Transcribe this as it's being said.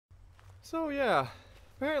So yeah,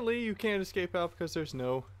 apparently you can't escape out because there's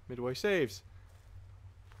no midway saves.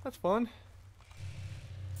 That's fun.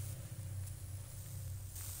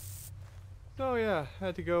 So yeah,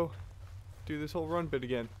 had to go do this whole run bit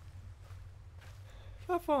again.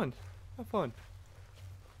 Have fun. Have fun.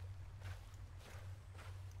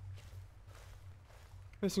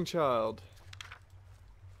 Missing child.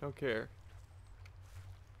 Don't care.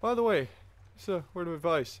 By the way, just a word of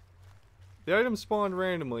advice. The item spawned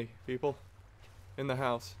randomly, people. In the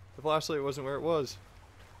house. The flashlight wasn't where it was.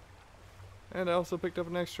 And I also picked up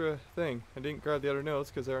an extra thing. I didn't grab the other notes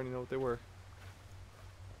because I already know what they were.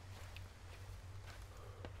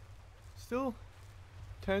 Still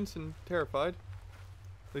tense and terrified.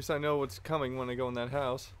 At least I know what's coming when I go in that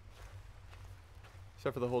house.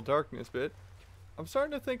 Except for the whole darkness bit. I'm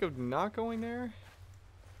starting to think of not going there.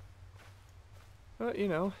 But, you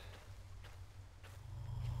know.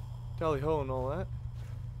 Tally ho and all that.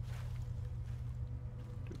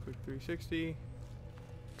 Do a quick 360.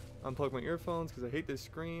 Unplug my earphones because I hate this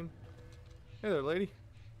scream. Hey there, lady.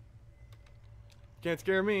 Can't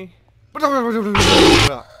scare me. It's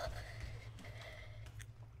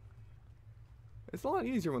a lot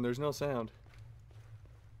easier when there's no sound.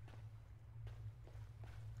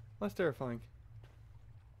 Less terrifying.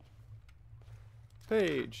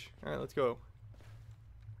 Page. Alright, let's go.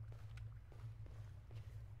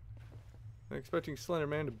 I'm expecting Slender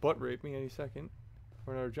Man to butt rape me any second.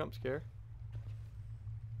 Or another jump scare.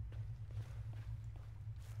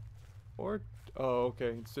 Or... oh,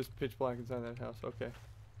 okay. It's just pitch black inside that house. Okay.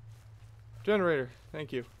 Generator.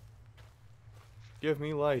 Thank you. Give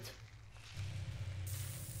me light.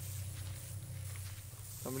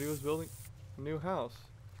 Somebody was building a new house.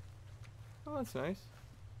 Oh, that's nice.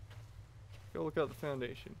 Go look out the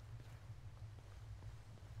foundation.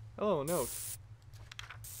 Hello, note.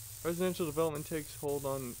 Residential development takes hold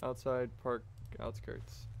on outside park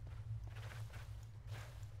outskirts.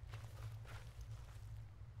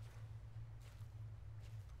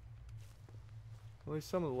 At least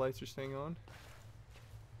some of the lights are staying on.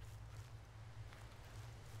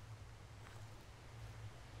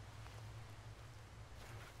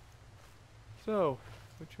 So,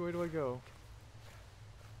 which way do I go?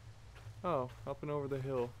 Oh, up and over the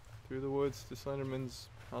hill. Through the woods to Slenderman's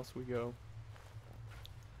house we go.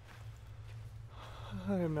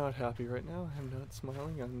 I am not happy right now. I'm not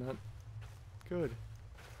smiling. I'm not good.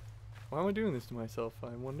 Why am I doing this to myself,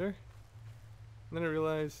 I wonder? And then I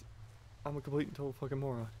realize I'm a complete and total fucking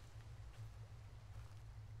moron.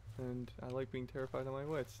 And I like being terrified on my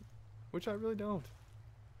wits. Which I really don't.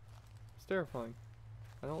 It's terrifying.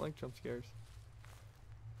 I don't like jump scares.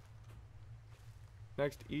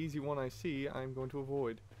 Next easy one I see, I'm going to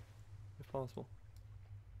avoid. If possible.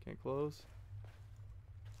 Can't close.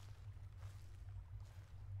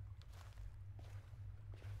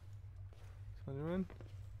 Slenderman.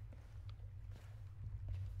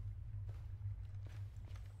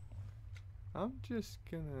 I'm just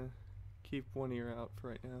gonna keep one ear out for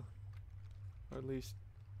right now. Or at least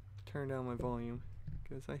turn down my volume.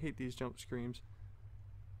 Because I hate these jump screams.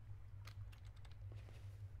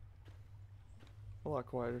 A lot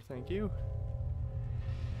quieter, thank you.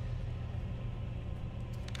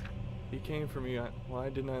 He came for me. Why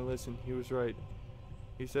didn't I listen? He was right.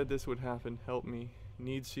 He said this would happen. Help me.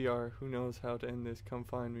 Need CR. Who knows how to end this? Come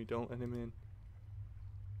find me. Don't let him in.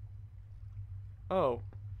 Oh.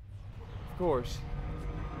 Of course.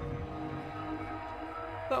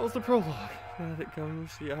 That was the prologue. Now it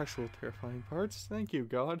comes the actual terrifying parts. Thank you,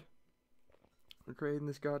 God, for creating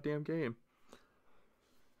this goddamn game.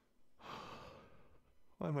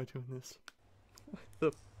 Why am I doing this? What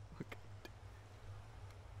the fuck?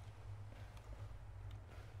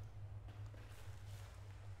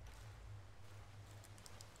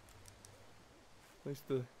 At least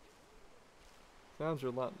the sounds are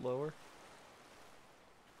a lot lower.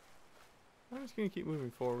 I'm just gonna keep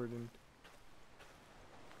moving forward and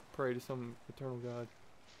pray to some eternal God.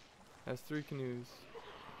 Has 3 canoes.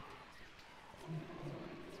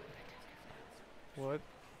 What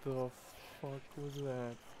the fuck was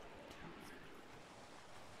that?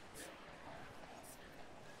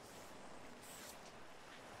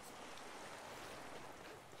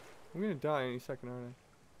 I'm gonna die any second, aren't I?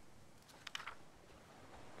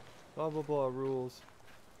 Blah blah blah rules.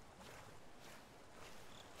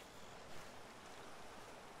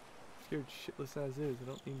 Scared shitless as is, I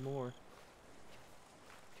don't need more.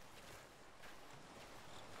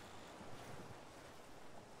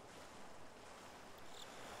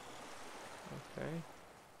 Okay.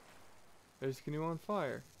 There's a canoe on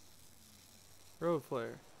fire. Road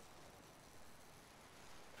flare.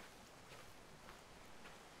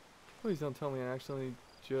 Please don't tell me I accidentally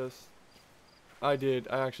just... I did.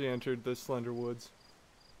 I actually entered the Slender Woods.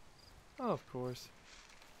 Oh, of course.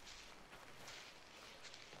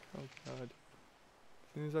 Oh, God. As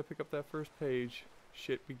soon as I pick up that first page,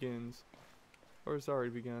 shit begins. Or it's already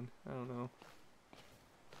begun. I don't know.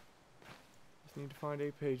 Just need to find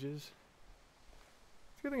 8 pages.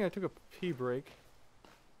 It's a good thing I took a pee break.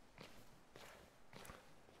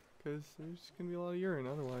 Because there's going to be a lot of urine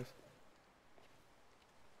otherwise.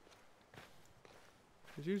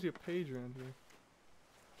 There's usually a page around here.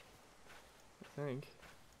 I think.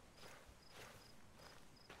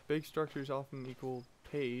 Big structures often equal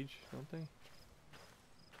page, don't they?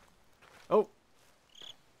 Oh!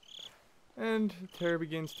 And terror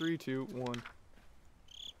begins 3, 2, 1.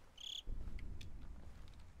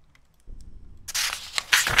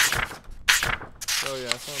 Oh yeah,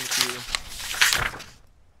 I found a few.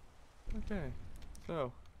 Okay,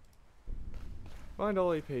 so find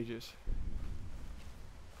all 8 pages.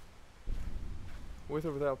 With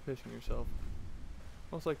or without pissing yourself.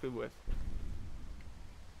 Most likely with.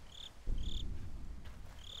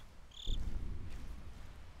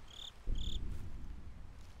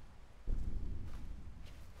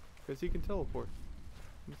 Because he can teleport.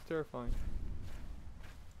 It's terrifying.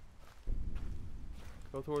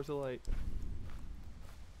 Go towards the light.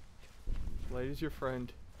 Light is your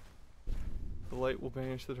friend. The light will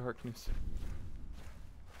banish the darkness.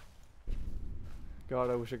 God,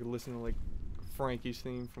 I wish I could listen to like Frankie's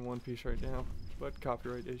theme from One Piece right now, but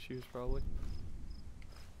copyright issues probably.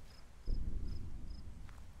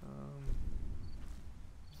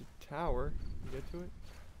 There's a tower. Can you get to it?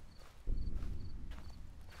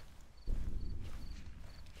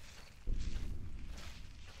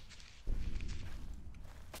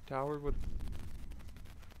 Tower with...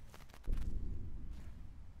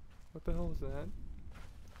 What the hell is that?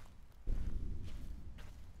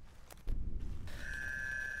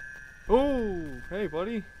 Oh! Hey,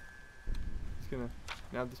 buddy! Just gonna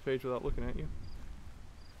nab this page without looking at you.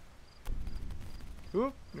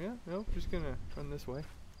 Oop! Yeah, nope, just gonna run this way.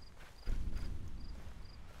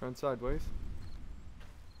 Run sideways.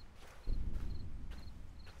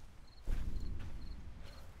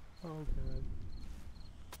 Oh, God.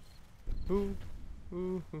 Ooh.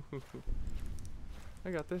 Ooh, hoo, hoo, hoo.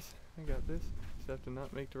 I got this. I got this. Just have to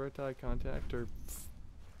not make direct eye contact or...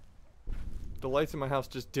 The lights in my house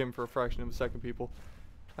just dim for a fraction of a second, people.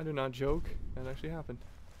 I do not joke. That actually happened.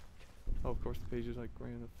 Oh, of course the page is like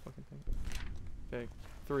right in the fucking thing. Okay.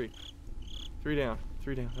 3. 3 down.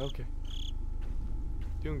 3 down. Okay.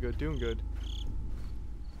 Doing good. Doing good.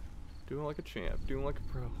 Doing like a champ. Doing like a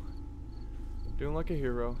pro. Doing like a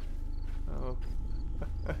hero. Oh.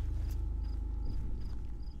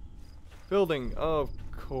 Building. Of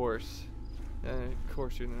course. Of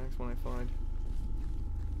course you're the next one I find.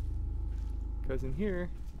 Because in here,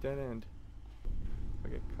 it's a dead end. I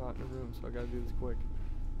get caught in a room, so I gotta do this quick.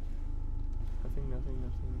 Nothing, nothing,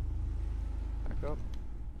 nothing. Back up.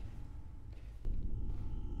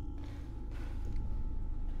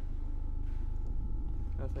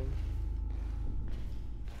 Nothing.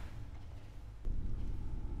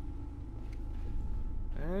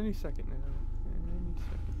 Any second now. Any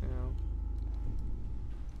second now.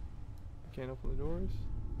 Can't open the doors.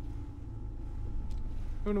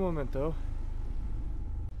 Un momento.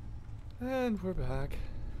 And we're back.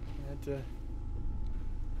 Had to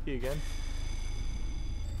pee again.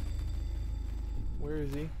 Where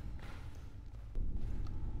is he?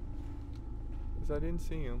 Because I didn't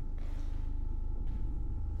see him.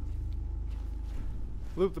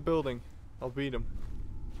 Loot the building. I'll beat him.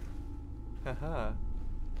 Haha.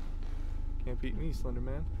 Can't beat me, Slender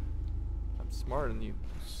Man. I'm smarter than you.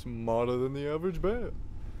 Smarter than the average bear. And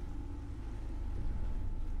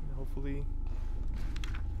hopefully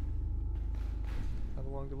have a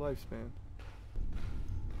longer lifespan.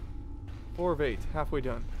 4 of 8. Halfway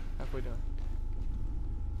done. Halfway done.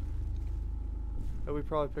 They'll be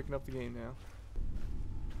probably picking up the game now.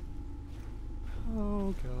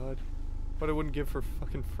 Oh god. What I wouldn't give for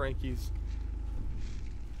fucking Frankie's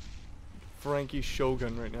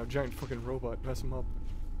Shogun right now. Giant fucking robot. Mess him up.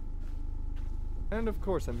 And of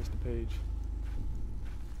course I missed a page.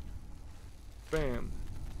 Bam.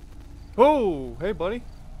 Oh! Hey buddy.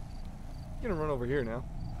 You're gonna run over here now.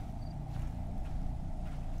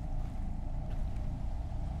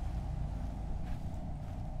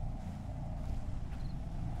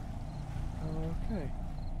 Okay.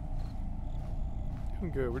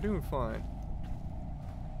 Doing good. We're doing fine.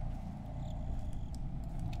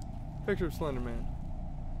 Picture of Slender Man.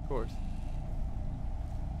 Of course.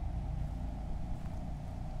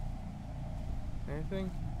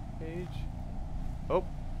 Anything? Page? Oh.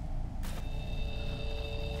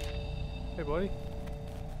 Hey, buddy.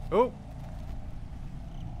 Oh!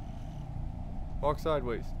 Walk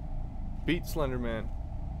sideways. Beat Slender Man.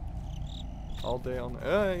 All day, all night.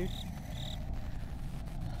 Hey!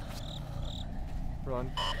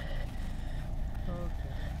 Run.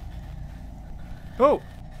 Okay. Oh!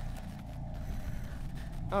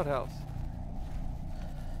 Outhouse.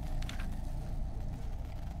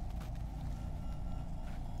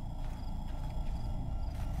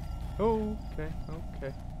 Oh, okay,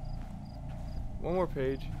 okay. One more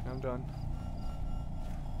page. I'm done.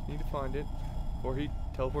 Need to find it before he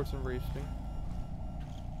teleports and rapes me.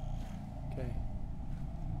 Okay.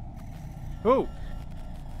 Oh!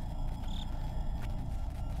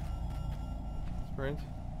 Sprint.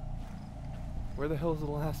 Where the hell is the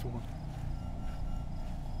last one?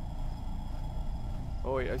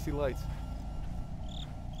 Oh wait, I see lights.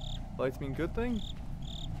 Lights mean good thing?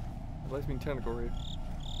 Or lights mean tentacle rape?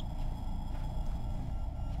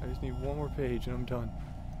 I just need one more page and I'm done.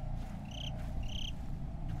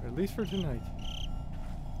 Or at least for tonight.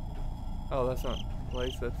 Oh, that's not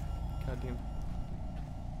lights, that's goddamn.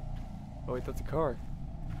 Oh wait, that's a car.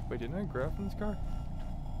 Wait, didn't I grab from this car?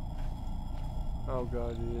 Oh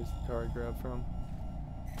god, it is the car I grabbed from.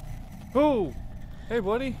 Oh! Hey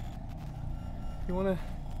buddy! You wanna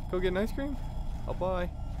go get an ice cream? I'll buy.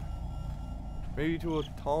 Maybe to a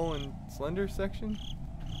tall and slender section?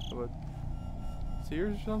 Of a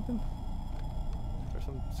Sears or something? Or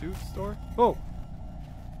some suit store? Oh!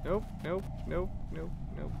 Nope, nope, nope, nope,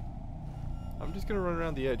 nope. I'm just gonna run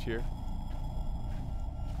around the edge here.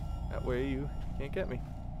 That way you can't get me.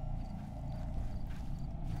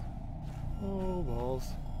 Oh,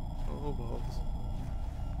 balls. Oh, balls.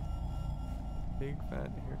 Big fat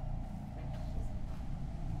here.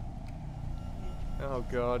 Oh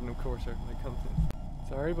god, and of course everybody comes in.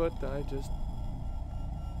 Sorry, but I just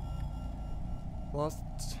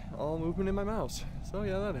lost all movement in my mouse. So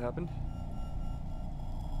yeah, that happened.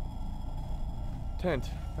 Tent,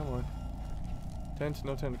 come on. Tent,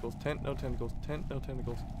 no tentacles. Tent, no tentacles. Tent, no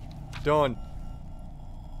tentacles. Done.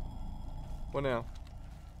 What now?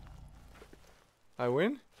 I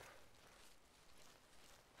win?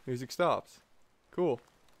 Music stops. Cool.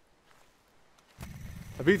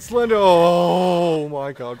 I beat Slender. Oh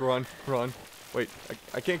my god, run, run. Wait,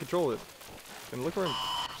 I can't control it. Can I look around?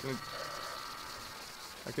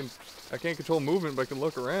 I can't control movement, but I can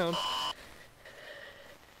look around.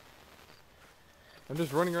 I'm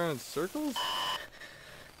just running around in circles?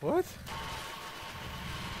 What?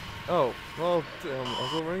 Oh, well,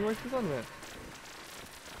 I'll go running away from the sun then.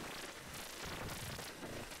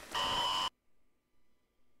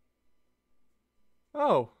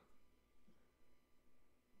 Oh.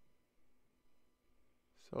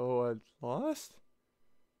 So I lost?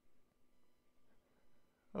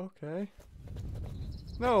 Okay.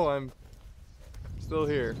 No, I'm still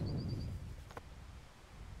here.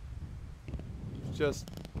 Just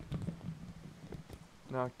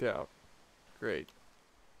knocked out. Great.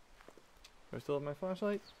 Do I still have my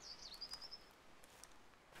flashlight?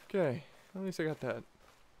 Okay, at least I got that.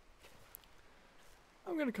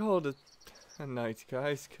 I'm gonna call it a night,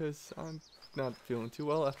 guys, because I'm not feeling too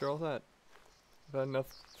well after all that. I've had enough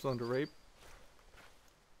Slender rape.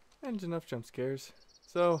 And enough jump scares.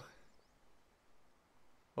 So,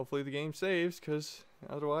 hopefully the game saves, because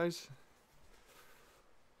otherwise,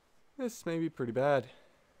 this may be pretty bad.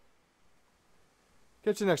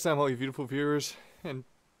 Catch you next time, all you beautiful viewers, and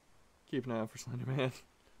keep an eye out for Slender Man.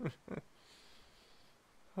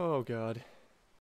 Oh, God.